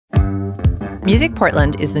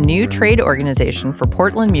MusicPortland is the new trade organization for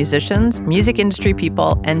Portland musicians, music industry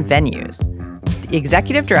people, and venues. The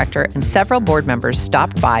executive director and several board members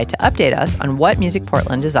stopped by to update us on what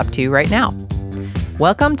MusicPortland is up to right now.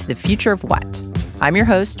 Welcome to the Future of What? I'm your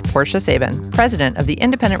host, Portia Sabin, president of the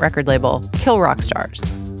independent record label Kill Rock Stars.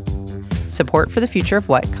 Support for the Future of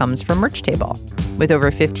What comes from Merch Table. With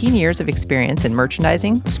over 15 years of experience in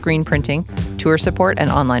merchandising, screen printing, tour support,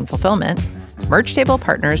 and online fulfillment, Merch Table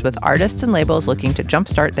partners with artists and labels looking to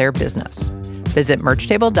jumpstart their business. Visit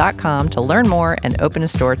merchtable.com to learn more and open a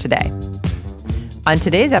store today. On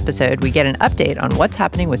today's episode, we get an update on what's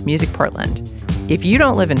happening with MusicPortland. If you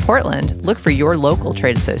don't live in Portland, look for your local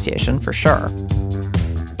trade association for sure.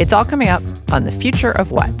 It's all coming up on The Future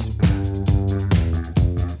of What?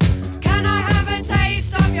 Can I have a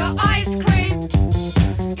taste of your ice cream?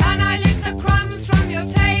 Can I lick the crumbs from your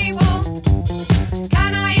table?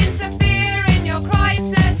 Can I interfere in your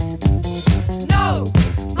crisis? No,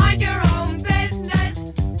 mind your own business.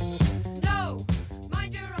 No,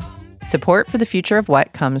 mind your own business. Support for The Future of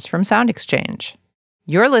What comes from Sound Exchange.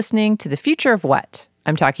 You're listening to The Future of What?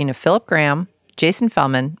 I'm talking to Philip Graham, Jason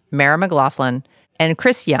Fellman, Mara McLaughlin, and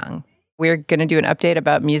Chris Young. We're going to do an update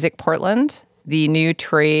about MusicPortland, the new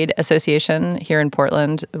trade association here in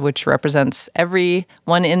Portland, which represents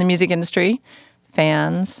everyone in the music industry,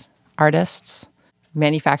 fans, artists,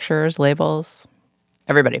 manufacturers, labels,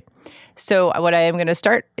 everybody. So what I am going to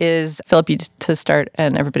start is, Philip, you to start,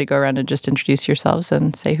 and everybody go around and just introduce yourselves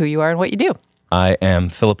and say who you are and what you do. I am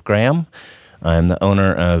Philip Graham. I'm the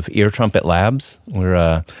owner of Ear Trumpet Labs. We're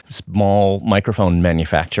a small microphone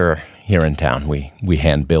manufacturer here in town. We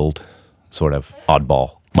hand build sort of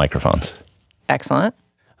oddball microphones. Excellent.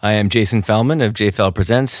 I am Jason Fellman of JFL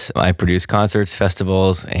Presents. I produce concerts,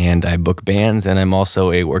 festivals, and I book bands, and I'm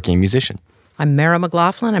also a working musician. I'm Mara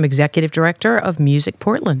McLaughlin. I'm executive director of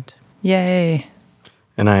MusicPortland. Yay.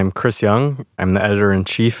 And I'm Chris Young. I'm the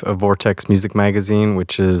editor-in-chief of Vortex Music Magazine,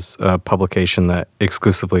 which is a publication that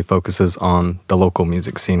exclusively focuses on the local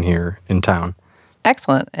music scene here in town.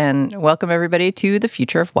 Excellent. And welcome everybody to The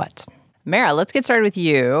Future of What? Mara, let's get started with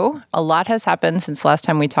you. A lot has happened since last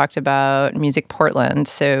time we talked about MusicPortland.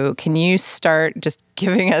 So can you start just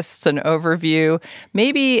giving us an overview?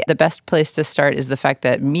 Maybe the best place to start is the fact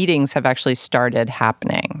that meetings have actually started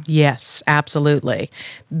happening. Yes, absolutely.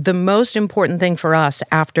 The most important thing for us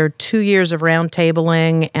after 2 years of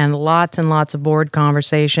roundtabling and lots of board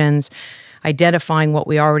conversations, identifying what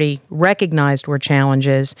we already recognized were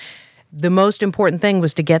challenges, the most important thing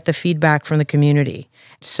was to get the feedback from the community.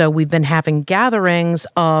 So we've been having gatherings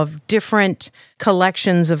of different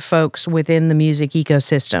collections of folks within the music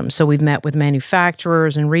ecosystem. So we've met with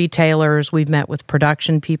manufacturers and retailers. We've met with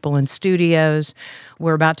production people in studios.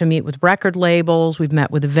 We're about to meet with record labels. We've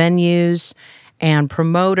met with venues and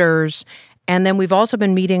promoters. And then we've also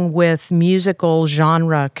been meeting with musical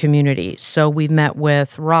genre communities. So we've met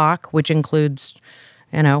with rock, which includes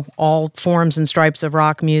all forms and stripes of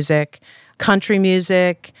rock music, country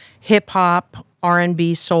music, hip-hop,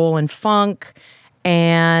 R&B, soul, and funk.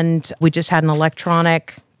 And we just had an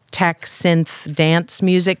electronic tech synth dance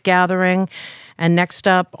music gathering. And next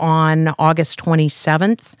up on August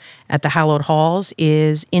 27th at the Hallowed Halls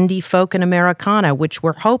is Indie Folk and Americana, which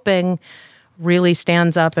we're hoping really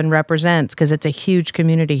stands up and represents because it's a huge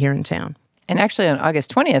community here in town. And actually on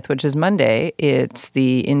August 20th, which is Monday, it's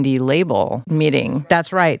the indie label meeting.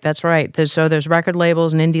 That's right. There's record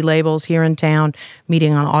labels and indie labels here in town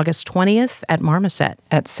meeting on August 20th at Marmoset.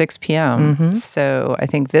 At 6 p.m. Mm-hmm. So I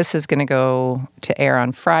think this is going to go to air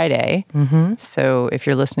on Friday. Mm-hmm. So if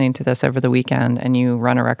you're listening to this over the weekend and you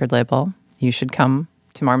run a record label, you should come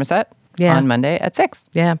to Marmoset. Yeah. On Monday at 6.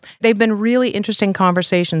 Yeah. They've been really interesting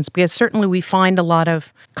conversations because certainly we find a lot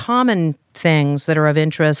of common things that are of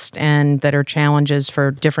interest and that are challenges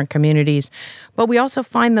for different communities. But we also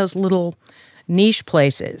find those little niche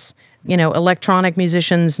places. Electronic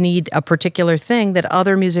musicians need a particular thing that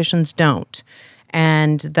other musicians don't,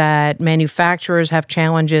 and that manufacturers have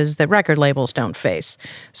challenges that record labels don't face.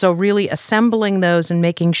 So really assembling those and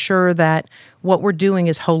making sure that what we're doing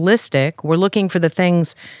is holistic. We're looking for the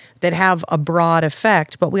things that have a broad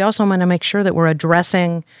effect, but we also want to make sure that we're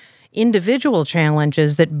addressing individual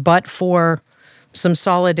challenges that, but for some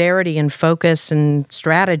solidarity and focus and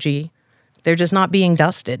strategy, they're just not being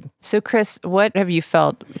dusted. So Chris, what have you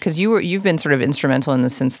felt, because you've been sort of instrumental in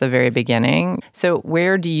this since the very beginning. So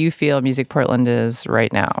where do you feel MusicPortland is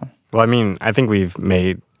right now? Well, I think we've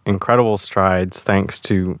made incredible strides thanks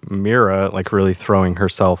to Mira, really throwing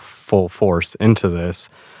herself full force into this.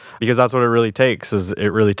 Because that's what it really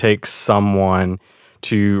takes, someone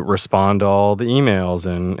to respond to all the emails.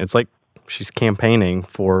 And it's like she's campaigning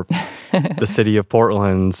for the city of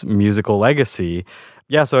Portland's musical legacy.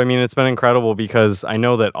 Yeah, so I mean, it's been incredible because I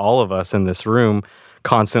know that all of us in this room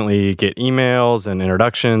constantly get emails and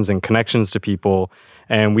introductions and connections to people,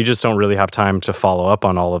 and we just don't really have time to follow up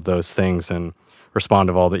on all of those things and respond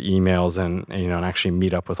to all the emails and actually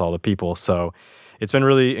meet up with all the people. So it's been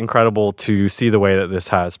really incredible to see the way that this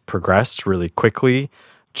has progressed really quickly,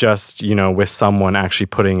 just, with someone actually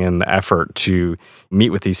putting in the effort to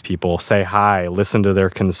meet with these people, say hi, listen to their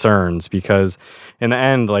concerns, because in the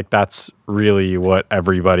end, like, that's really what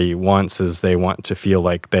everybody wants, is they want to feel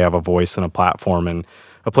like they have a voice and a platform and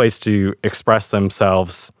a place to express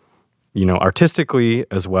themselves, artistically,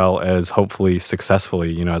 as well as hopefully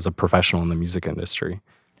successfully, as a professional in the music industry.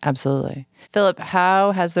 Absolutely. Philip,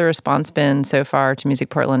 how has the response been so far to Music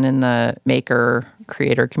Portland in the maker,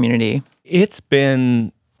 creator community? It's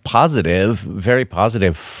been positive, very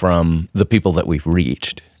positive from the people that we've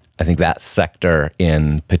reached. I think that sector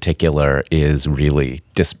in particular is really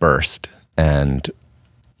dispersed, and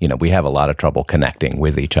we have a lot of trouble connecting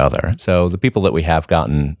with each other. So the people that we have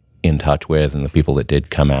gotten in touch with and the people that did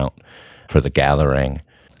come out for the gathering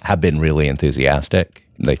have been really enthusiastic.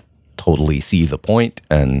 They totally see the point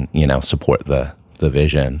and, support the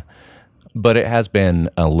vision. But it has been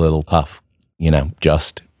a little tough,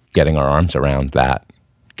 just getting our arms around that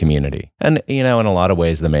community. And, in a lot of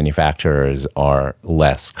ways, the manufacturers are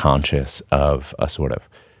less conscious of a sort of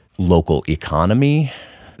local economy.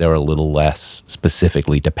 They're a little less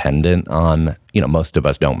specifically dependent on, most of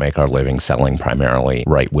us don't make our living selling primarily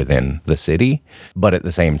right within the city. But at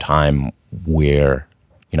the same time,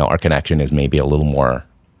 our connection is maybe a little more,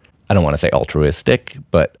 I don't want to say altruistic,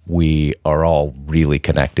 but we are all really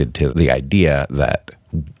connected to the idea that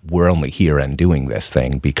we're only here and doing this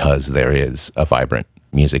thing because there is a vibrant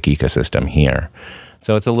music ecosystem here.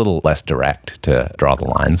 So it's a little less direct to draw the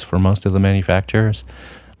lines for most of the manufacturers,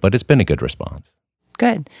 but it's been a good response.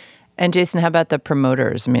 Good. And Jason, how about the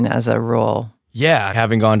promoters? I mean, as a role? Yeah,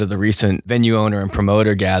 having gone to the recent venue owner and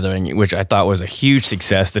promoter gathering, which I thought was a huge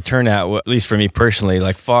success, the turnout, at least for me personally,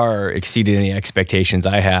 far exceeded any expectations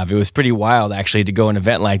I have. It was pretty wild, actually, to go an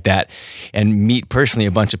event like that and meet personally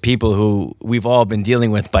a bunch of people who we've all been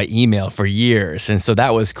dealing with by email for years. And so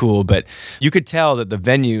that was cool. But you could tell that the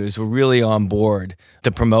venues were really on board.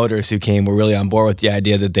 The promoters who came were really on board with the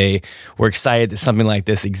idea that they were excited that something like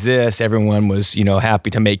this exists. Everyone was, happy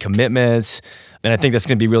to make commitments. And I think that's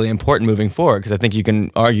going to be really important moving forward, because I think you can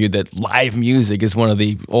argue that live music is one of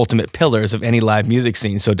the ultimate pillars of any live music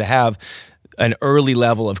scene. So to have an early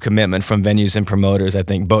level of commitment from venues and promoters, I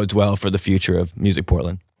think bodes well for the future of Music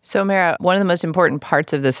Portland. So, Mara, one of the most important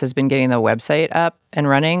parts of this has been getting the website up and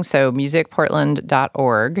running. So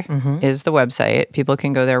musicportland.org is the website. People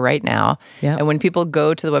can go there right now. Yep. And when people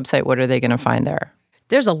go to the website, what are they going to find there?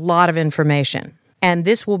 There's a lot of information. And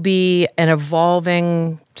this will be an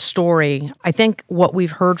evolving story. I think what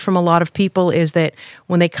we've heard from a lot of people is that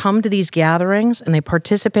when they come to these gatherings and they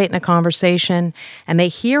participate in a conversation and they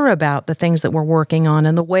hear about the things that we're working on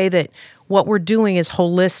and the way that what we're doing is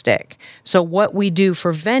holistic. So what we do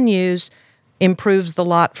for venues improves the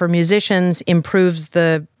lot for musicians, improves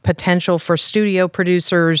the potential for studio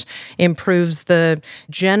producers, improves the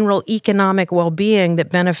general economic well-being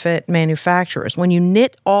that benefit manufacturers. When you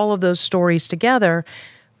knit all of those stories together,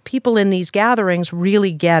 people in these gatherings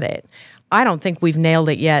really get it. I don't think we've nailed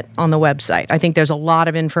it yet on the website. I think there's a lot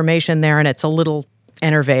of information there and it's a little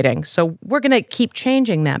enervating. So we're going to keep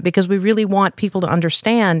changing that because we really want people to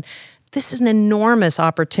understand this is an enormous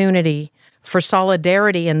opportunity for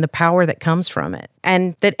solidarity and the power that comes from it.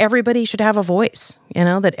 And that everybody should have a voice,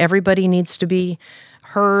 that everybody needs to be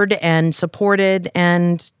heard and supported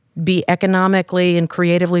and be economically and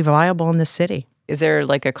creatively viable in the city. Is there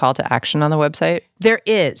a call to action on the website? There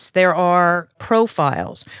is. There are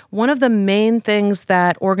profiles. One of the main things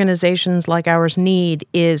that organizations like ours need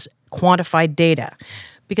is quantified data,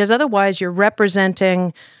 because otherwise you're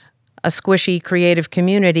representing a squishy creative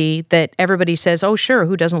community that everybody says, oh, sure,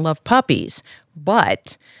 who doesn't love puppies?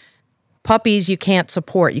 But puppies you can't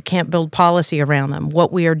support. You can't build policy around them.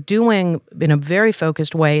 What we are doing in a very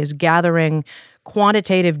focused way is gathering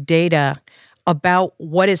quantitative data about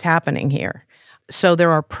what is happening here. So there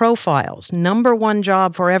are profiles. Number one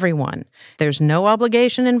job for everyone. There's no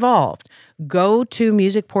obligation involved. Go to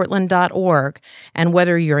musicportland.org, and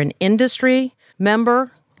whether you're an industry member,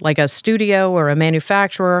 like a studio or a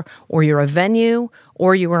manufacturer, or you're a venue,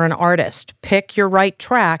 or you are an artist, pick your right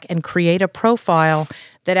track and create a profile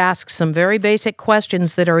that asks some very basic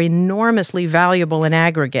questions that are enormously valuable in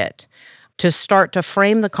aggregate. to start to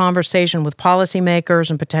frame the conversation with policymakers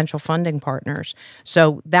and potential funding partners.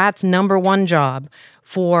 So that's number one job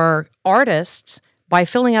for artists. By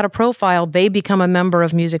filling out a profile, they become a member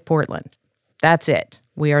of MusicPortland. That's it.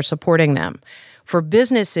 We are supporting them. For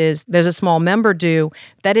businesses, there's a small member due.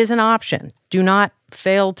 That is an option. Do not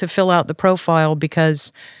fail to fill out the profile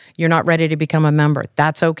because you're not ready to become a member.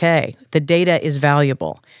 That's okay. The data is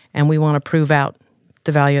valuable, and we want to prove out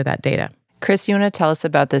the value of that data. Chris, you want to tell us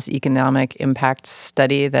about this economic impact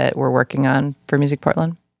study that we're working on for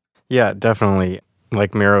MusicPortland? Yeah, definitely.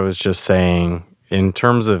 Like Mira was just saying, in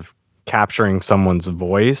terms of capturing someone's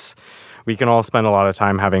voice, we can all spend a lot of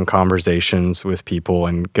time having conversations with people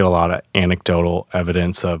and get a lot of anecdotal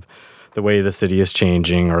evidence of the way the city is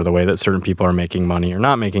changing or the way that certain people are making money or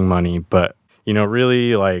not making money. But,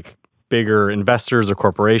 really like bigger investors or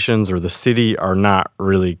corporations or the city are not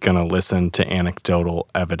really going to listen to anecdotal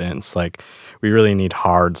evidence. Like, we really need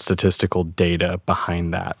hard statistical data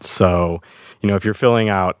behind that. So, if you're filling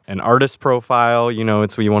out an artist profile,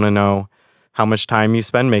 it's we want to know how much time you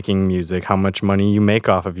spend making music, how much money you make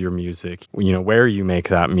off of your music, where you make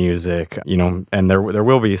that music, and there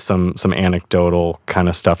will be some anecdotal kind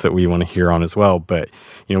of stuff that we want to hear on as well. But,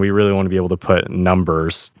 we really want to be able to put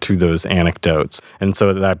numbers to those anecdotes. And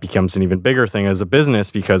so that becomes an even bigger thing as a business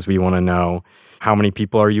because we want to know how many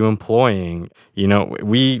people are you employing?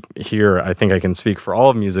 We here, I think I can speak for all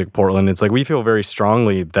of MusicPortland. It's like we feel very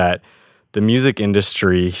strongly that the music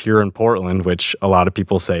industry here in Portland, which a lot of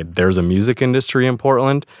people say there's a music industry in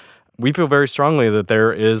Portland, we feel very strongly that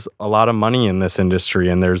there is a lot of money in this industry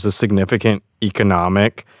and there's a significant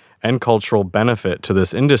economic and cultural benefit to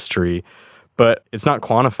this industry, but it's not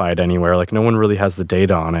quantified anywhere. Like, no one really has the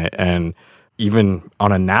data on it. And even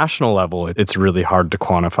on a national level, it's really hard to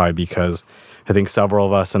quantify because I think several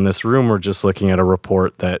of us in this room were just looking at a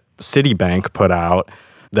report that Citibank put out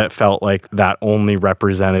that felt like that only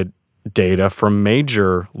represented data from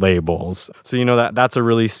major labels. So, that's a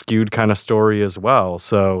really skewed kind of story as well.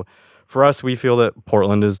 So for us, we feel that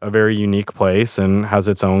Portland is a very unique place and has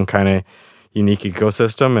its own kind of unique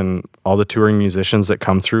ecosystem. And all the touring musicians that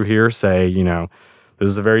come through here say, this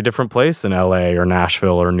is a very different place than LA or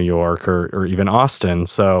Nashville or New York or even Austin.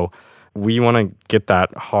 So we want to get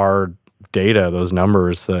that hard data, those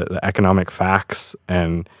numbers, the economic facts,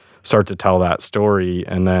 and start to tell that story.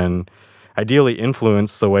 And then ideally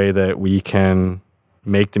influence the way that we can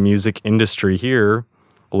make the music industry here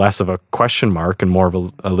less of a question mark and more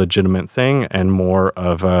of a legitimate thing and more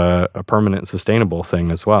of a permanent, sustainable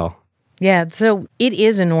thing as well. Yeah, so it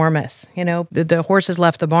is enormous. The horse has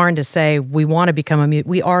left the barn to say we want to become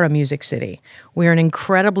we are a music city. We are an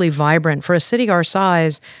incredibly vibrant, for a city our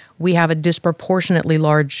size, we have a disproportionately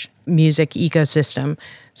large music ecosystem.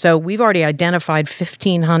 So we've already identified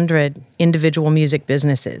 1,500 individual music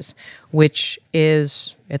businesses, which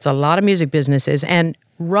it's a lot of music businesses. And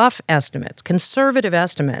rough estimates, conservative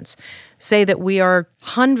estimates, say that we are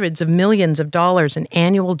hundreds of millions of dollars in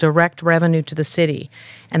annual direct revenue to the city.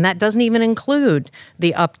 And that doesn't even include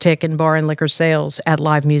the uptick in bar and liquor sales at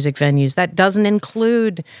live music venues. That doesn't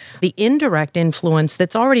include the indirect influence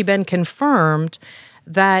that's already been confirmed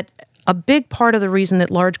that a big part of the reason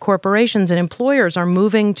that large corporations and employers are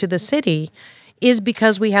moving to the city is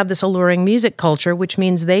because we have this alluring music culture, which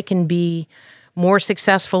means they can be more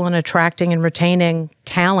successful in attracting and retaining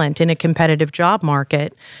talent in a competitive job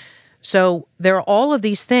market. So there are all of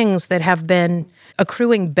these things that have been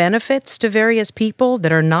accruing benefits to various people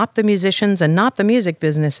that are not the musicians and not the music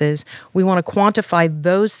businesses. We want to quantify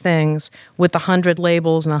those things with 100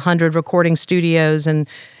 labels and 100 recording studios and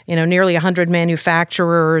nearly 100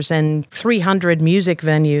 manufacturers and 300 music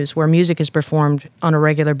venues where music is performed on a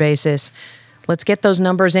regular basis. Let's get those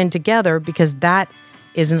numbers in together because that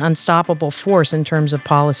is an unstoppable force in terms of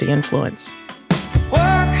policy influence.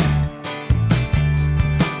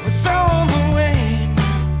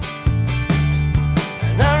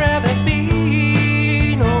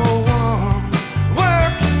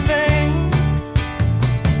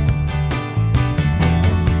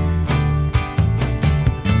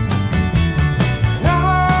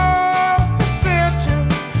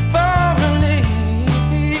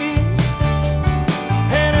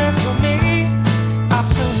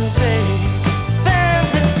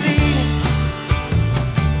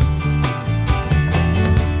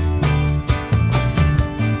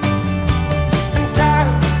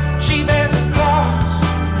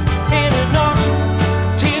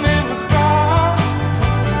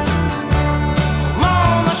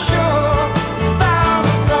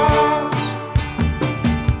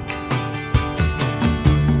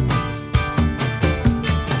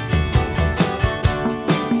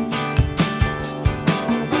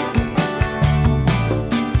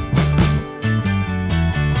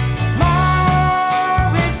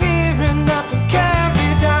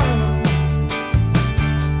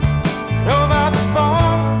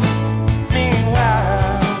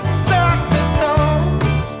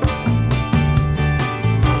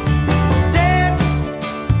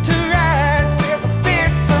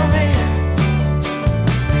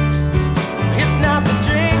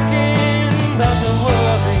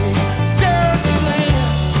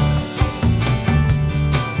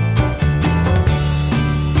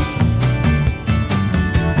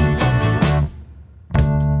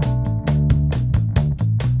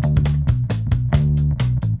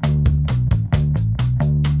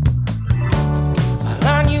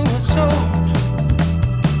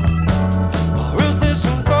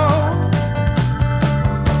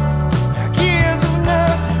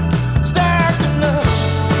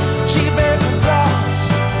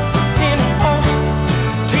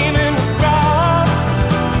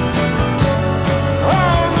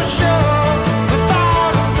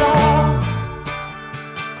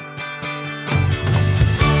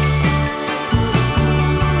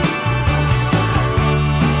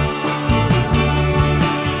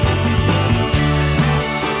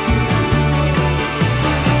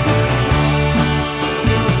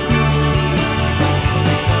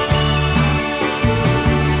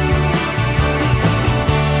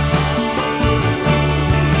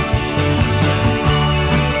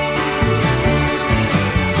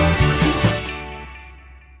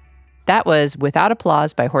 was Without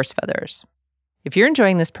Applause by Horse Feathers. If you're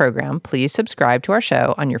enjoying this program, please subscribe to our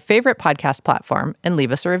show on your favorite podcast platform and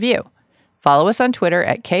leave us a review. Follow us on Twitter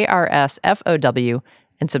at KRSFOW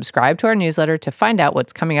and subscribe to our newsletter to find out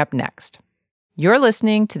what's coming up next. You're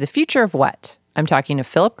listening to The Future of What? I'm talking to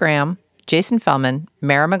Philip Graham, Jason Fellman,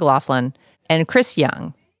 Mara McLaughlin, and Chris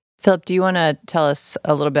Young. Philip, do you want to tell us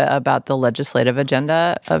a little bit about the legislative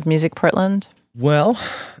agenda of MusicPortland? Well,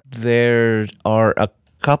 there are a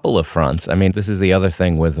couple of fronts. I mean, this is the other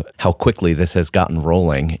thing with how quickly this has gotten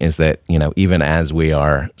rolling is that, even as we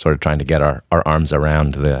are sort of trying to get our arms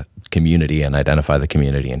around the community and identify the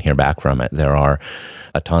community and hear back from it, there are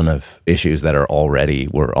a ton of issues that we're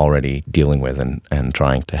already dealing with and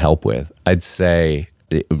trying to help with. I'd say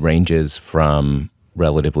it ranges from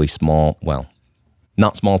relatively small, well,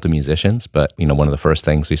 not small to musicians, but, one of the first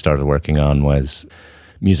things we started working on was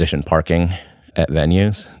musician parking at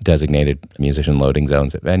venues, designated musician loading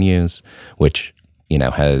zones at venues, which,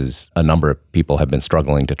 has a number of people have been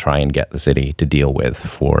struggling to try and get the city to deal with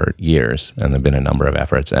for years. And there've been a number of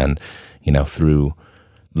efforts. And, through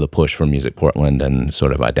the push from MusicPortland and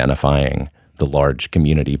sort of identifying the large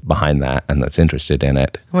community behind that and that's interested in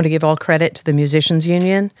it. I want to give all credit to the Musicians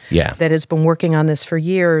Union that has been working on this for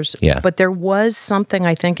years. Yeah. But there was something,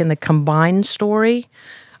 I think, in the combined story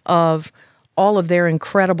of all of their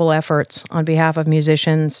incredible efforts on behalf of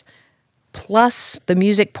musicians, plus the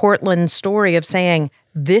MusicPortland story of saying,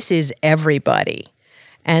 this is everybody.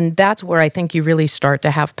 And that's where I think you really start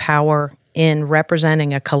to have power in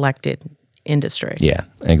representing a collected industry. Yeah,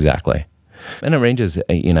 exactly. And it ranges,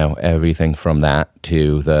 everything from that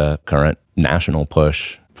to the current national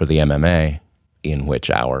push for the MMA, in which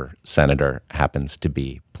our senator happens to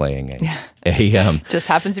be playing just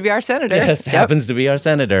happens to be our senator. Just happens to be our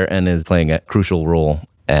senator and is playing a crucial role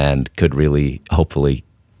and could really, hopefully,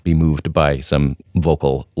 be moved by some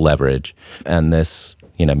vocal leverage. And this,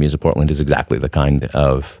 MusicPortland is exactly the kind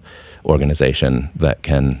of organization that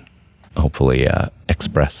can hopefully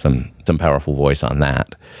express some powerful voice on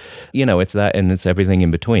that. It's that, and it's everything in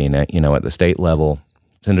between. At the state level,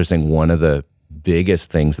 it's interesting. One of the biggest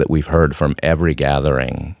things that we've heard from every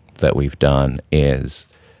gathering that we've done is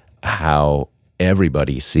how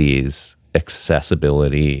everybody sees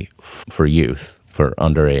accessibility for youth, for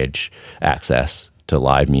underage access to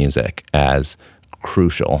live music as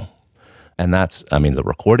crucial. And that's, the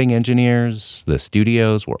recording engineers, the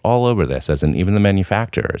studios, were all over this, even the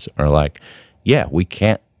manufacturers are like, yeah, we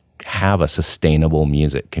can't have a sustainable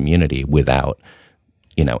music community without,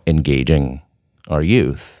 engaging our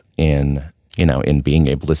youth in being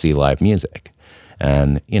able to see live music.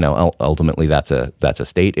 And, ultimately that's a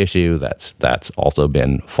state issue that's also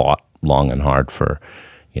been fought long and hard for,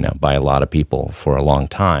 by a lot of people for a long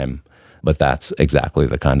time. But that's exactly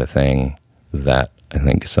the kind of thing that I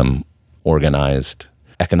think some organized,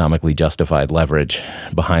 economically justified leverage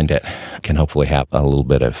behind it can hopefully have a little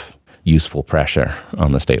bit of useful pressure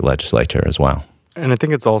on the state legislature as well. And I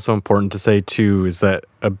think it's also important to say, too, is that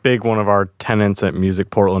a big one of our tenets at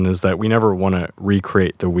MusicPortland is that we never want to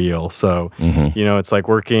recreate the wheel. So, it's like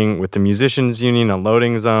working with the Musicians Union on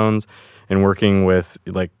loading zones and working with,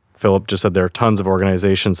 like Philip just said, there are tons of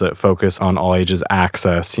organizations that focus on all ages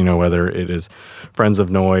access, whether it is Friends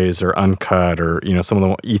of Noise or Uncut or, some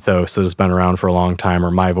of the ethos that has been around for a long time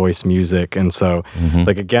or My Voice Music. And so,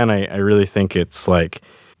 again, I really think it's like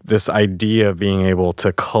this idea of being able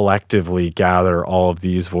to collectively gather all of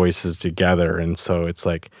these voices together. And so it's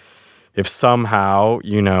like, if somehow,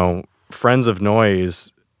 Friends of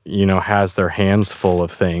Noise, has their hands full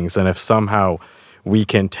of things, and if somehow we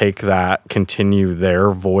can take that, continue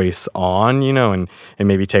their voice on, and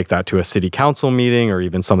maybe take that to a city council meeting or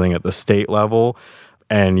even something at the state level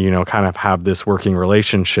and, kind of have this working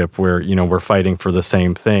relationship where, we're fighting for the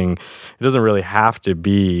same thing. It doesn't really have to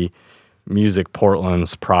be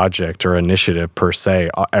MusicPortland's project or initiative per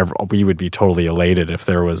se. We would be totally elated if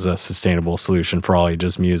there was a sustainable solution for all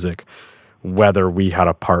ages music, whether we had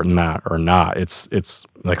a part in that or not. It's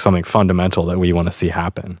like something fundamental that we want to see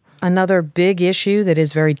happen. Another big issue that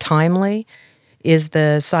is very timely is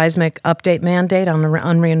the seismic update mandate on the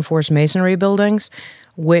unreinforced masonry buildings,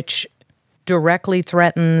 which directly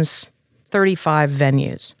threatens 35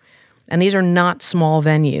 venues. And these are not small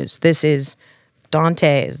venues. This is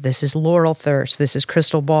Dante's, this is Laurel Thirst, this is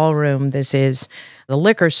Crystal Ballroom, this is the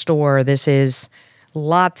liquor store, this is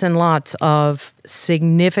lots and lots of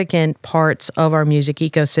significant parts of our music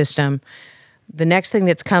ecosystem. The next thing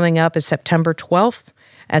that's coming up is September 12th.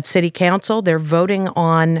 At City Council, they're voting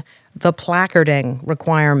on the placarding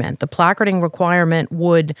requirement. The placarding requirement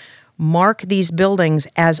would mark these buildings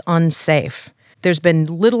as unsafe. There's been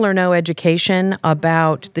little or no education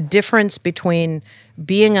about the difference between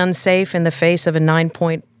being unsafe in the face of a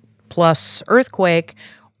 9-point+ earthquake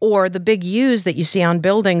or the big U's that you see on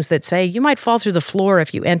buildings that say you might fall through the floor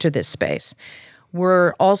if you enter this space.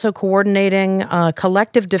 We're also coordinating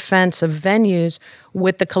collective defense of venues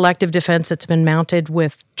with the collective defense that's been mounted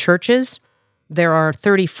with churches. There are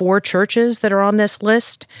 34 churches that are on this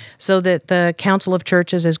list, so that the Council of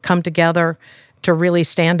Churches has come together to really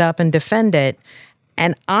stand up and defend it.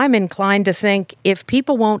 And I'm inclined to think if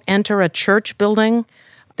people won't enter a church building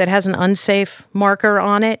that has an unsafe marker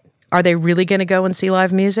on it, are they really going to go and see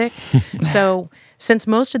live music? So since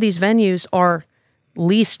most of these venues are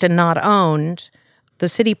leased and not owned, the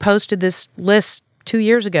city posted this list 2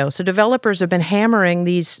 years ago. So developers have been hammering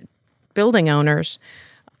these building owners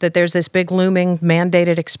that there's this big looming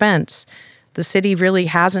mandated expense. The city really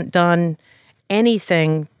hasn't done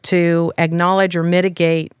anything to acknowledge or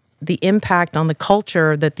mitigate the impact on the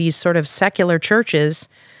culture that these sort of secular churches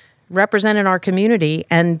represent in our community,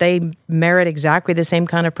 and they merit exactly the same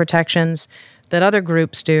kind of protections that other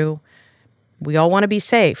groups do. We all want to be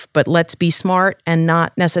safe, but let's be smart and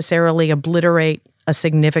not necessarily obliterate a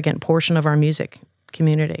significant portion of our music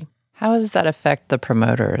community. How does that affect the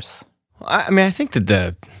promoters? I mean, I think that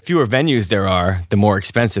the fewer venues there are, the more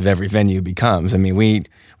expensive every venue becomes. I mean,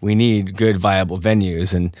 we need good, viable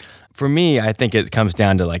venues. And for me, I think it comes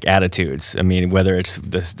down to like attitudes. I mean, whether it's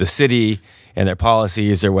the city and their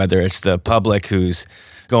policies, or whether it's the public who's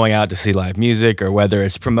going out to see live music, or whether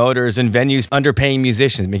it's promoters and venues underpaying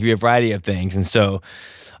musicians. It can be a variety of things. And so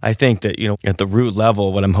I think that, at the root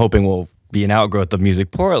level, what I'm hoping will be an outgrowth of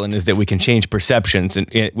MusicPortland is that we can change perceptions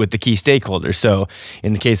with the key stakeholders. So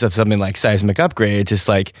in the case of something like seismic upgrade, just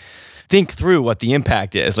like think through what the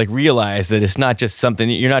impact is, like realize that it's not just something,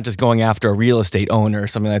 you're not just going after a real estate owner or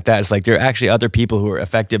something like that. It's like there are actually other people who are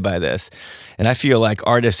affected by this. And I feel like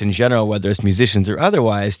artists in general, whether it's musicians or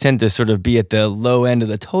otherwise, tend to sort of be at the low end of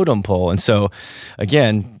the totem pole. And so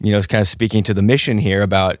again, it's kind of speaking to the mission here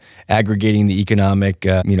about aggregating the economic,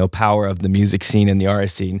 power of the music scene and the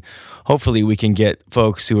artist scene. Hopefully we can get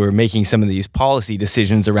folks who are making some of these policy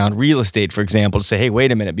decisions around real estate, for example, to say, hey,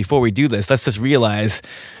 wait a minute, before we do this, let's just realize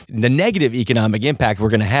the negative economic impact we're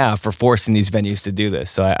going to have for forcing these venues to do this.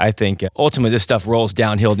 So I think ultimately this stuff rolls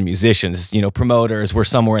downhill to musicians. Promoters, we're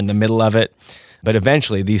somewhere in the middle of it. But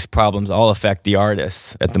eventually these problems all affect the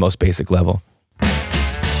artists at the most basic level.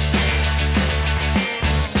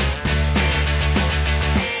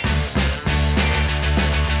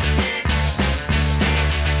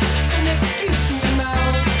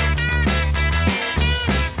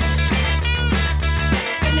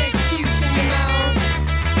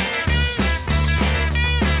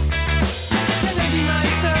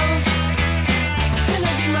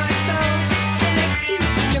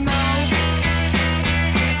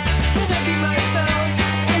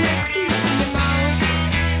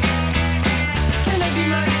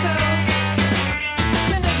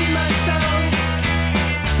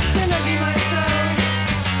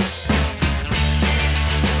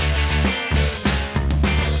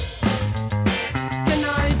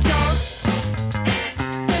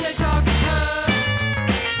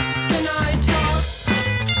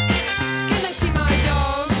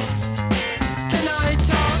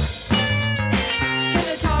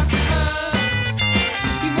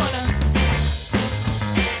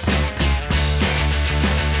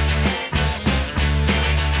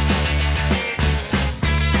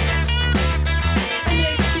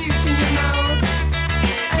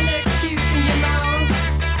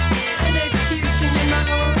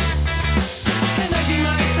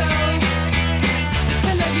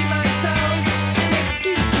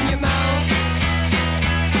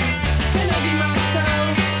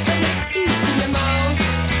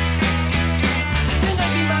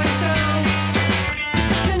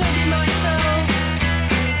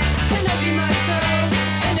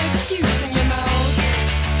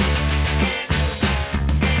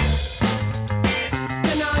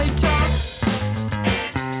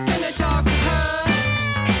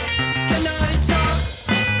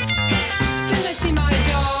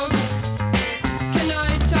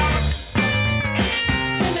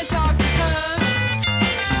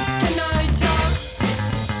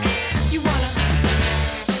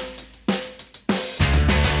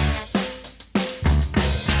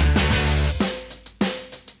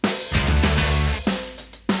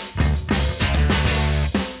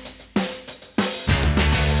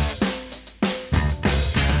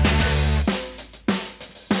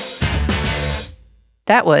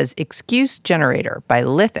 That was Excuse Generator by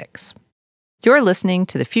Lithics. You're listening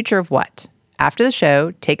to The Future of What? After the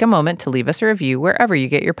show, take a moment to leave us a review wherever you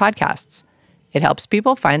get your podcasts. It helps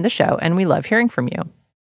people find the show, and we love hearing from you.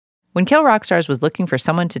 When Kill Rockstars was looking for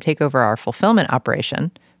someone to take over our fulfillment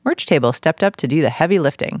operation, Merch Table stepped up to do the heavy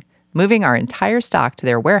lifting, moving our entire stock to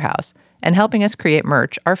their warehouse and helping us create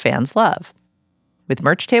merch our fans love. With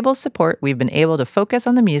Merch Table's support, we've been able to focus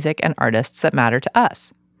on the music and artists that matter to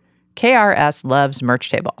us. KRS loves Merch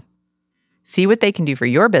Table. See what they can do for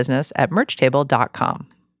your business at merchtable.com.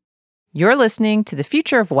 You're listening to The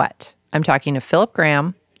Future of What? I'm talking to Philip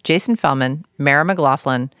Graham, Jason Fellman, Mara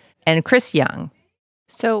McLaughlin, and Chris Young.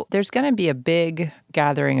 So there's going to be a big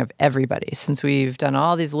gathering of everybody since we've done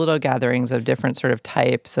all these little gatherings of different sort of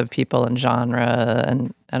types of people and genre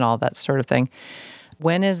and all that sort of thing.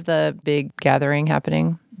 When is the big gathering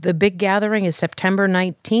happening? The big gathering is September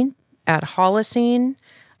 19th at Holocene.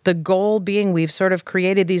 The goal being we've sort of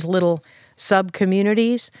created these little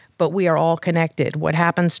sub-communities, but we are all connected. What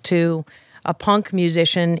happens to a punk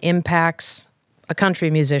musician impacts a country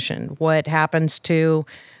musician. What happens to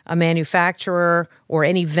a manufacturer or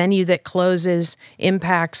any venue that closes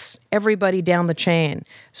impacts everybody down the chain.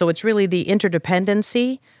 So it's really the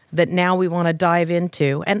interdependency that now we want to dive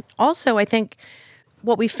into. And also, I think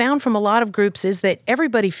what we found from a lot of groups is that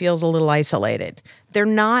everybody feels a little isolated. They're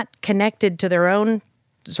not connected to their own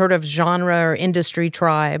sort of genre or industry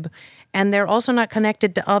tribe, and they're also not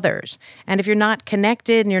connected to others. And if you're not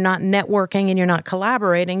connected and you're not networking and you're not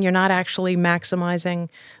collaborating, you're not actually maximizing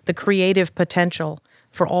the creative potential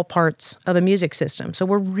for all parts of the music system. So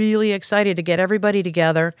we're really excited to get everybody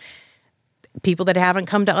together. People that haven't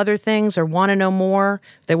come to other things or want to know more,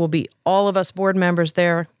 there will be all of us board members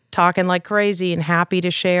there talking like crazy and happy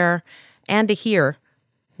to share and to hear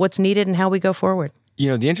what's needed and how we go forward. You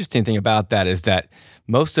know, the interesting thing about that is that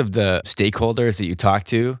most of the stakeholders that you talk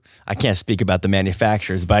to, I can't speak about the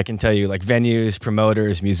manufacturers, but I can tell you like venues,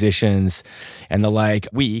 promoters, musicians, and the like,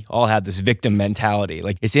 we all have this victim mentality.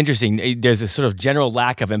 Like, it's interesting. There's a sort of general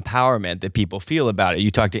lack of empowerment that people feel about it. You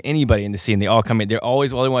talk to anybody in the scene, they all come in, they're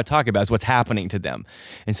always, all they want to talk about is what's happening to them.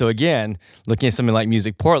 And so again, looking at something like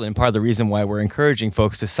MusicPortland, part of the reason why we're encouraging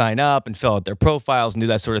folks to sign up and fill out their profiles and do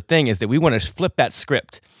that sort of thing is that we want to flip that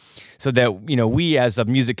script. So that, you know, we as a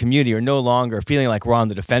music community are no longer feeling like we're on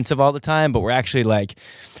the defensive all the time, but we're actually like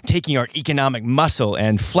taking our economic muscle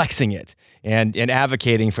and flexing it and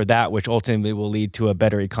advocating for that, which ultimately will lead to a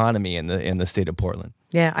better economy in the state of Portland.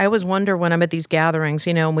 Yeah, I always wonder when I'm at these gatherings,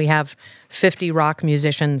 you know, and we have 50 rock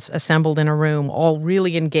musicians assembled in a room, all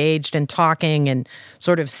really engaged and talking and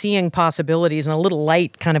sort of seeing possibilities and a little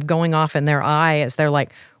light kind of going off in their eye as they're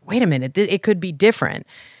like, wait a minute, it could be different.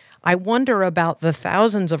 I wonder about the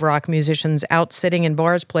thousands of rock musicians out sitting in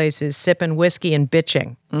bars, places, sipping whiskey and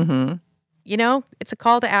bitching. Mm-hmm. You know, it's a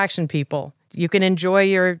call to action, people. You can enjoy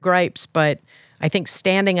your gripes, but I think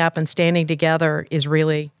standing up and standing together is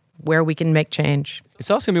really where we can make change.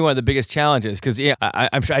 It's also going to be one of the biggest challenges because, yeah,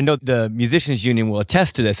 I'm sure I know the Musicians Union will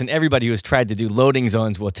attest to this, and everybody who has tried to do loading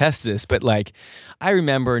zones will attest to this. But like, I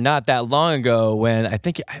remember not that long ago when I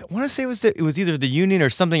want to say it was either the union or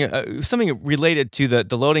something related to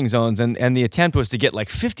the loading zones, and the attempt was to get like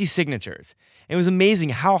 50 signatures. It was amazing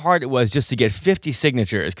how hard it was just to get 50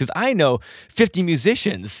 signatures because I know 50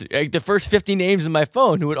 musicians, like the first 50 names in my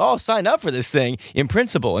phone, who would all sign up for this thing in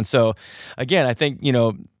principle. And so, again, I think, you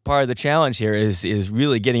know, part of the challenge here is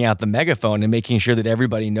really getting out the megaphone and making sure that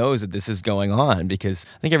everybody knows that this is going on, because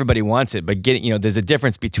I think everybody wants it, but there's a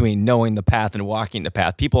difference between knowing the path and walking the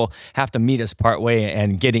path. People have to meet us partway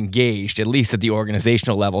and get engaged, at least at the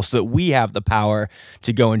organizational level, so that we have the power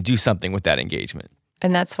to go and do something with that engagement.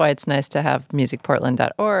 And that's why it's nice to have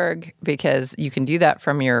musicportland.org, because you can do that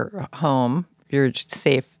from your home, your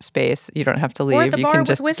safe space. You don't have to leave. Or at the you bar can with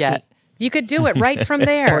just whiskey. You could do it right from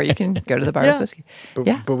there. Or you can go to the bar with whiskey.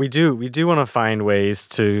 But we do want to find ways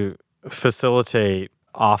to facilitate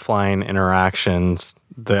offline interactions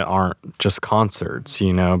that aren't just concerts,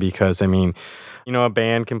 you know, because I mean, you know, a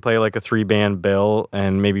band can play like a 3-band bill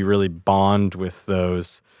and maybe really bond with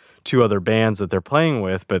those 2 other bands that they're playing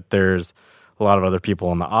with, but there's a lot of other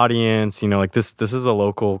people in the audience, you know, like this is a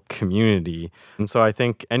local community. And so I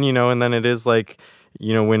think, and you know, and then it is like,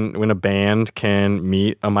 you know, when a band can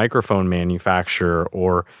meet a microphone manufacturer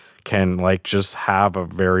or can like just have a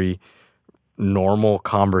very normal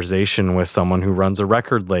conversation with someone who runs a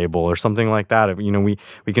record label or something like that, you know, we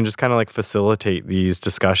can just kind of like facilitate these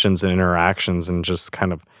discussions and interactions and just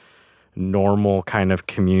kind of normal kind of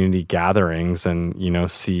community gatherings and, you know,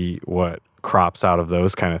 see what crops out of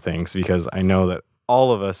those kind of things, because I know that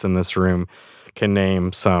all of us in this room can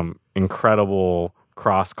name some incredible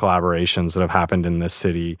cross collaborations that have happened in this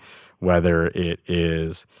city, whether it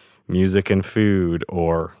is music and food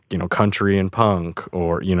or, you know, country and punk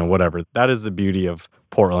or, you know, whatever. That is the beauty of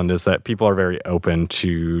Portland is that people are very open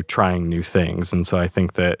to trying new things. And so I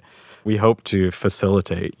think that we hope to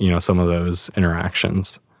facilitate, some of those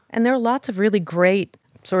interactions. And there are lots of really great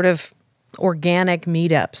sort of organic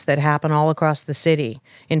meetups that happen all across the city.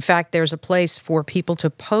 In fact, there's a place for people to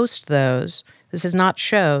post those. This is not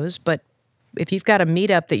shows, but if you've got a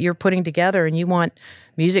meetup that you're putting together and you want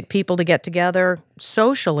music people to get together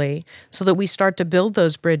socially so that we start to build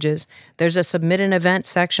those bridges, there's a submit an event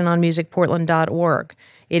section on musicportland.org.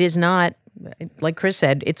 It is not, like Chris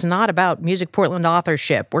said, it's not about Music Portland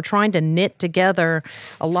authorship. We're trying to knit together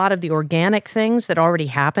a lot of the organic things that already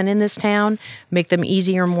happen in this town, make them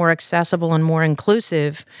easier, more accessible, and more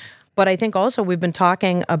inclusive. But I think also we've been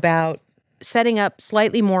talking about setting up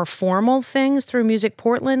slightly more formal things through Music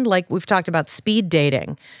Portland, like we've talked about speed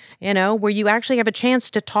dating, where you actually have a chance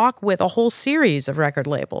to talk with a whole series of record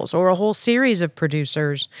labels or a whole series of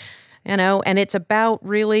producers, and it's about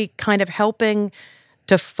really kind of helping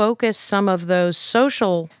to focus some of those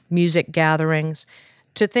social music gatherings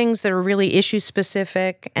to things that are really issue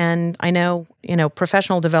specific. And I know,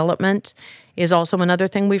 professional development is also another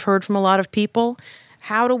thing we've heard from a lot of people.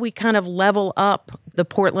 How do we kind of level up the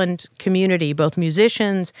Portland community, both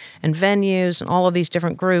musicians and venues and all of these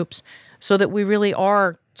different groups, so that we really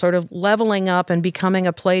are sort of leveling up and becoming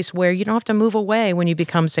a place where you don't have to move away when you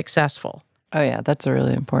become successful? Oh, yeah, that's a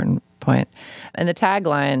really important point. And the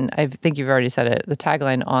tagline, I think you've already said it, the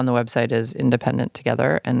tagline on the website is independent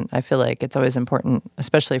together. And I feel like it's always important,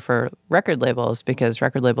 especially for record labels, because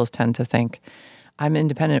record labels tend to think, I'm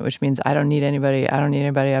independent, which means I don't need anybody.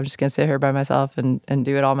 I'm just going to sit here by myself and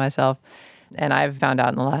do it all myself. And I've found out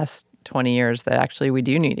in the last 20 years that actually we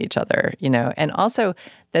do need each other, and also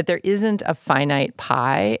that there isn't a finite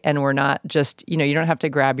pie, and we're not just, you don't have to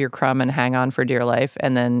grab your crumb and hang on for dear life.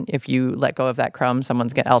 And then if you let go of that crumb, someone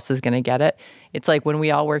else is going to get it. It's like when we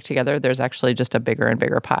all work together, there's actually just a bigger and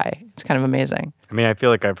bigger pie. It's kind of amazing. I mean, I feel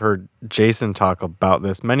like I've heard Jason talk about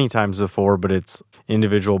this many times before, but it's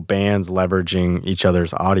individual bands leveraging each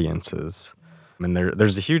other's audiences. I mean,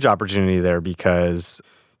 there's a huge opportunity there because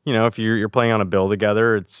if you're playing on a bill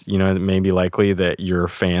together, it's, it may be likely that your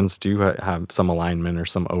fans do have some alignment or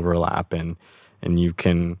some overlap, and you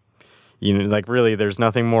can, really there's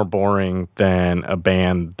nothing more boring than a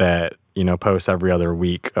band that, posts every other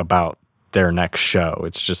week about their next show.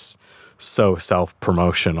 It's just so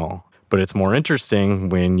self-promotional. But it's more interesting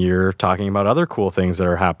when you're talking about other cool things that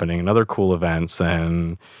are happening and other cool events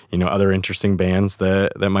and, other interesting bands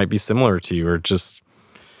that might be similar to you, or just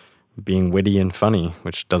being witty and funny,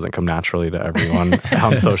 which doesn't come naturally to everyone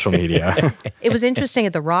on social media. It was interesting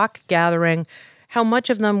at the rock gathering how much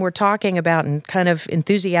of them were talking about and kind of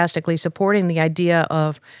enthusiastically supporting the idea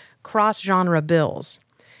of cross-genre bills.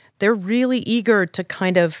 They're really eager to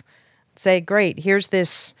kind of say, great, here's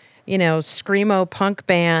this, screamo punk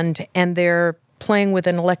band, and they're playing with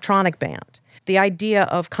an electronic band. The idea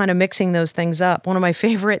of kind of mixing those things up. One of my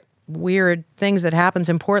favorite weird things that happens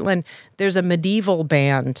in Portland, there's a medieval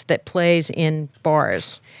band that plays in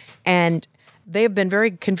bars, and they've been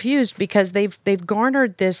very confused because they've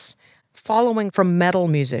garnered this following from metal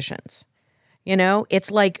musicians.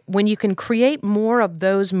 It's like when you can create more of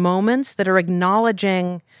those moments that are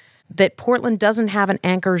acknowledging that Portland doesn't have an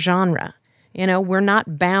anchor genre. We're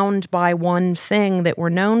not bound by one thing that we're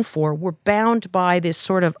known for. We're bound by this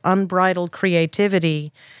sort of unbridled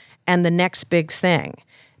creativity and the next big thing.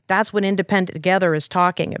 That's what Independent Together is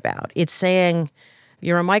talking about. It's saying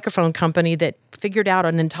you're a microphone company that figured out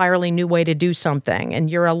an entirely new way to do something, and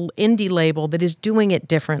you're an indie label that is doing it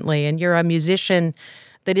differently, and you're a musician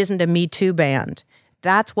that isn't a Me Too band.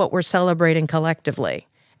 That's what we're celebrating collectively.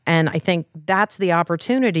 And I think that's the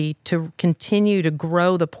opportunity to continue to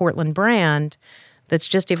grow the Portland brand that's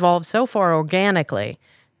just evolved so far organically.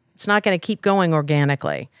 It's not going to keep going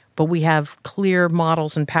organically, but we have clear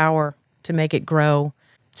models and power to make it grow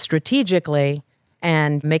strategically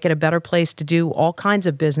and make it a better place to do all kinds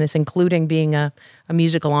of business, including being a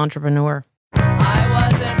musical entrepreneur. I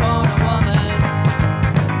wasn't born a woman,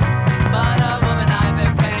 but a woman I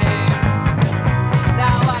became.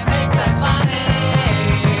 Now I make less money,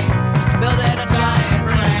 building a giant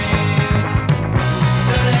brain,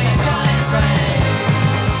 building a giant brain,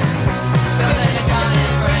 building a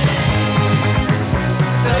giant brain,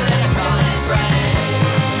 building a giant brain,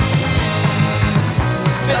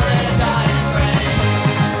 building a giant brain.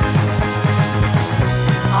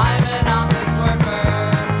 I'm an office worker,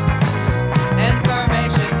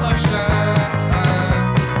 information pusher.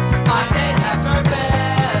 My days have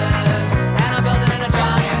purpose, and I'm building a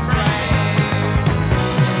giant brain.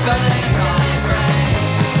 Building a giant brain.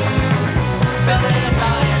 Building a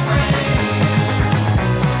giant brain.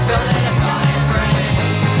 Building a giant brain.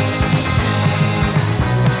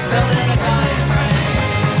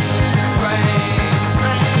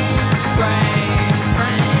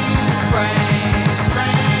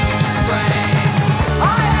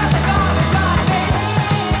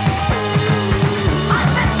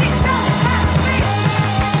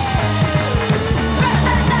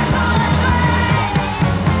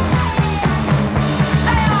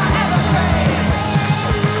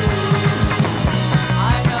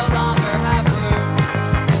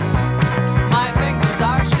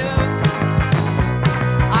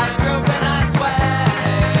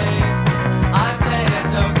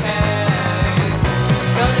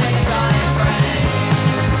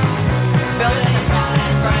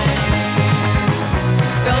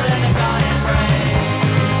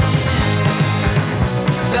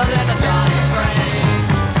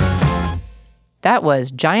 That was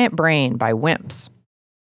Giant Brain by Wimps.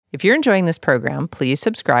 If you're enjoying this program, please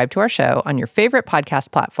subscribe to our show on your favorite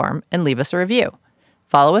podcast platform and leave us a review.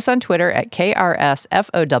 Follow us on Twitter at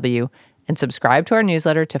KRSFOW and subscribe to our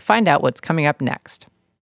newsletter to find out what's coming up next.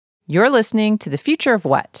 You're listening to The Future of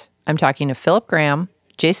What? I'm talking to Philip Graham,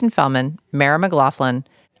 Jason Fellman, Mara McLaughlin,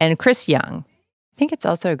 and Chris Young. I think it's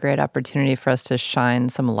also a great opportunity for us to shine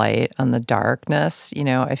some light on the darkness. You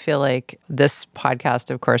know, I feel like this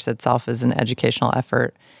podcast, of course, itself is an educational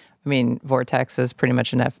effort. I mean, Vortex is pretty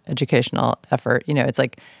much an educational effort. You know, it's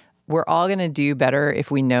like we're all going to do better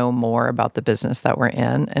if we know more about the business that we're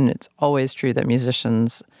in. And it's always true that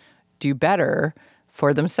musicians do better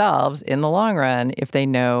for themselves in the long run if they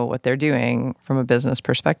know what they're doing from a business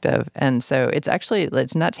perspective. And so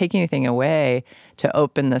it's not taking anything away to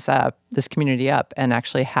open this community up, and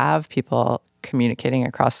actually have people communicating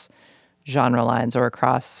across genre lines or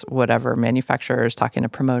across whatever, manufacturers talking to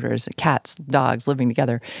promoters, cats, dogs living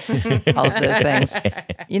together, all of those things.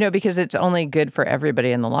 You know, because it's only good for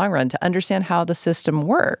everybody in the long run to understand how the system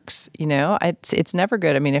works. You know, it's never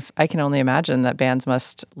good. I mean, if I can only imagine that bands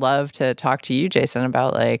must love to talk to you, Jason,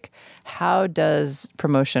 about like, how does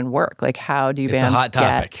promotion work? Like, how do bands It's a hot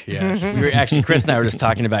topic. Yes. We were actually, Chris and I were just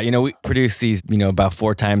talking about, you know, we produce these, you know, about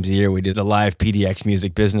 4 times a year. We did the live PDX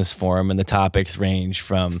Music Business Forum, and the topics range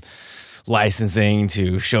from licensing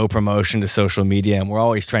to show promotion to social media, and we're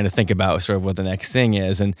always trying to think about sort of what the next thing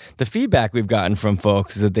is. And the feedback we've gotten from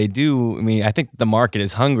folks is that they do. I mean, I think the market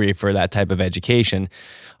is hungry for that type of education.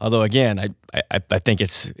 Although, again, I think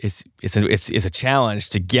it's a challenge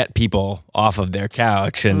to get people off of their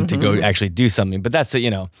couch and to go actually do something. But that's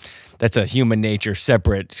a human nature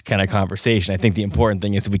separate kind of conversation. I think the important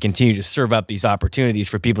thing is we continue to serve up these opportunities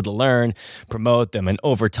for people to learn, promote them, and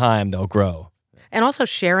over time they'll grow. And also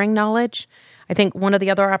sharing knowledge. I think one of the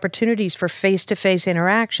other opportunities for face-to-face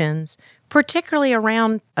interactions, particularly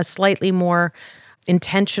around a slightly more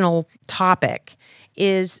intentional topic,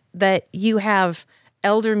 is that you have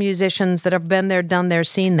elder musicians that have been there, done there,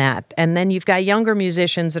 seen that. And then you've got younger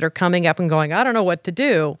musicians that are coming up and going, I don't know what to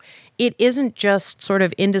do. It isn't just sort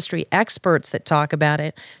of industry experts that talk about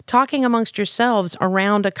it. Talking amongst yourselves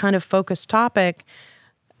around a kind of focused topic,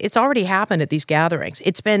 it's already happened at these gatherings.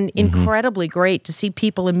 It's been incredibly great to see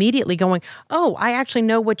people immediately going, oh, I actually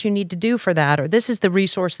know what you need to do for that, or this is the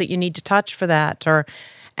resource that you need to touch for that.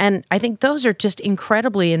 And I think those are just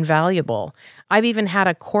incredibly invaluable. I've even had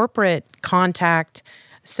a corporate contact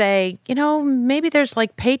say, you know, maybe there's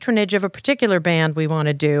like patronage of a particular band we want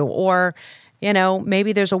to do, or, you know,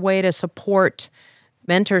 maybe there's a way to support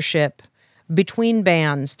mentorship between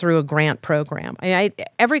bands through a grant program.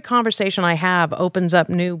 Every conversation I have opens up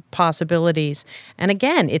new possibilities. And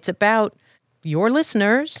again, it's about your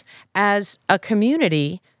listeners as a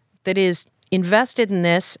community that is invested in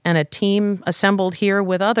this, and a team assembled here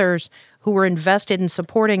with others who are invested in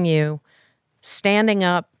supporting you, standing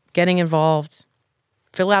up, getting involved,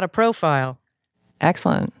 fill out a profile.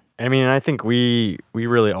 Excellent. I mean, I think we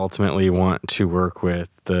really ultimately want to work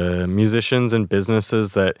with the musicians and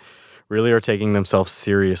businesses that really are taking themselves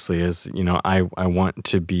seriously. As, you know, I want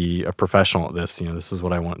to be a professional at this. You know, this is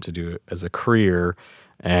what I want to do as a career,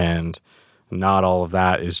 and not all of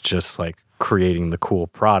that is just like creating the cool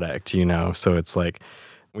product, you know? So it's like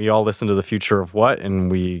we all listen to The Future of What,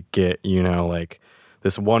 and we get, you know, like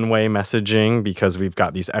this one-way messaging because we've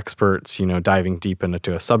got these experts, you know, diving deep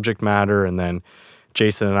into a subject matter. And then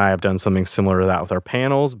Jason and I have done something similar to that with our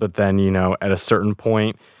panels. But then, you know, at a certain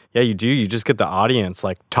point, yeah, you do. You just get the audience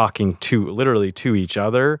like talking literally to each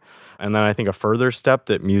other. And then I think a further step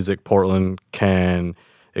that MusicPortland can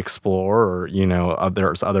explore, or, you know,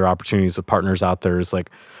 there's other opportunities with partners out there, is like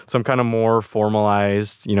some kind of more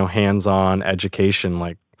formalized, you know, hands-on education,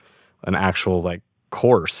 like an actual like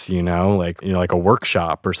course, you know, like a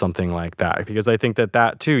workshop or something like that. Because I think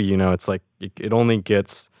that too, you know, it's like it only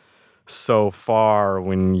gets so far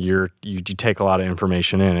when you take a lot of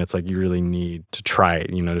information in. It's like you really need to try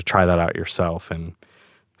it, you know, to try that out yourself and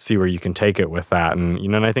see where you can take it with that. And, you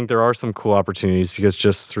know, and I think there are some cool opportunities because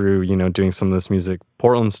just through, you know, doing some of this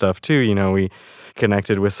MusicPortland stuff too, you know, we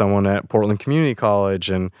connected with someone at Portland Community College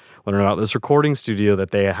and learned about this recording studio that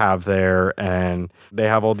they have there. And they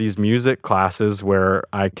have all these music classes where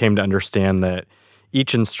I came to understand that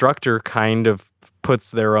each instructor kind of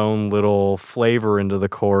puts their own little flavor into the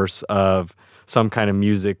course of some kind of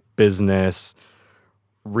music business,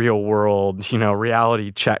 real world, you know,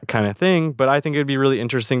 reality check kind of thing. But I think it'd be really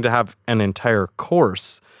interesting to have an entire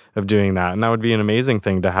course of doing that. And that would be an amazing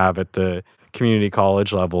thing to have at the community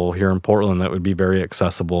college level here in Portland that would be very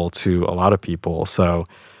accessible to a lot of people. So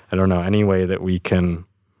I don't know, any way that we can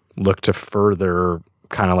look to further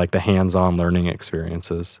kind of like the hands-on learning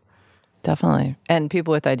experiences. Definitely. And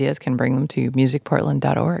people with ideas can bring them to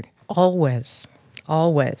musicportland.org. Always.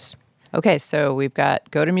 Okay, so we've got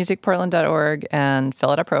go to musicportland.org and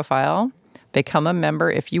fill out a profile. Become a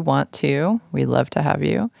member if you want to. We'd love to have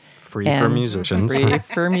you. Free for musicians. Free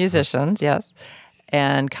for musicians, yes.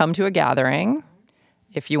 And come to a gathering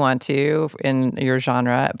if you want to in your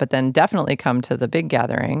genre, but then definitely come to the big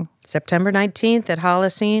gathering. September 19th at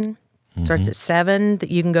Holocene. Starts at 7.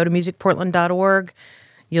 You can go to musicportland.org.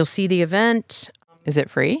 You'll see the event. Is it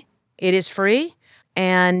free? It is free,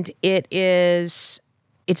 and it's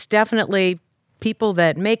definitely people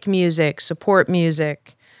that make music, support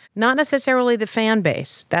music, not necessarily the fan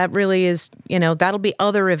base. That really is, that'll be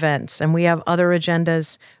other events, and we have other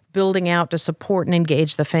agendas building out to support and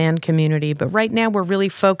engage the fan community. But right now we're really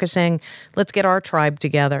focusing, let's get our tribe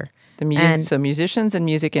together. So musicians and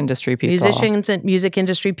music industry people. Musicians and music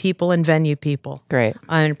industry people and venue people. Great.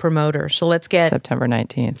 And promoters. So let's get September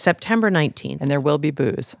 19th. September 19th. And there will be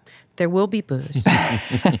booze. There will be booze.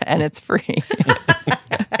 And it's free.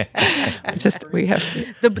 We have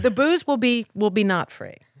the booze will be not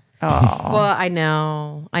free. Oh. Well, I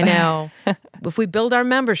know. If we build our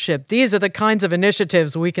membership, these are the kinds of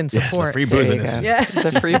initiatives we can support. The free booze initiative. Yeah.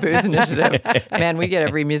 The free booze initiative. Man, we get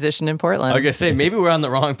every musician in Portland. I was going to say, maybe we're on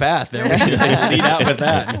the wrong path there. We can just lead out with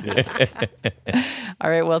that.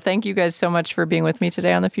 All right. Well, thank you guys so much for being with me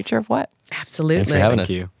today on The Future of What? Absolutely. Thanks for having us.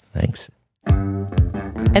 Thank you. Thanks.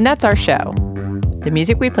 And that's our show. The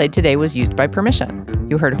music we played today was used by permission.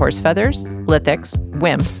 You heard Horse Feathers, Lithics,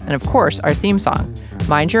 Wimps, and of course, our theme song,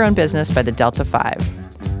 Mind Your Own Business by the Delta 5.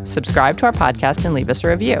 Subscribe to our podcast and leave us a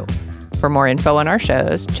review. For more info on our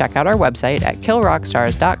shows, check out our website at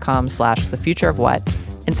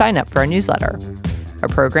killrockstars.com/thefutureofwhat and sign up for our newsletter. Our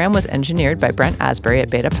program was engineered by Brent Asbury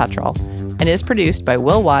at Beta Petrol and is produced by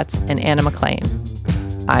Will Watts and Anna McLean.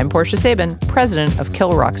 I'm Portia Sabin, president of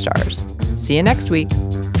Kill Rock Stars. See you next week.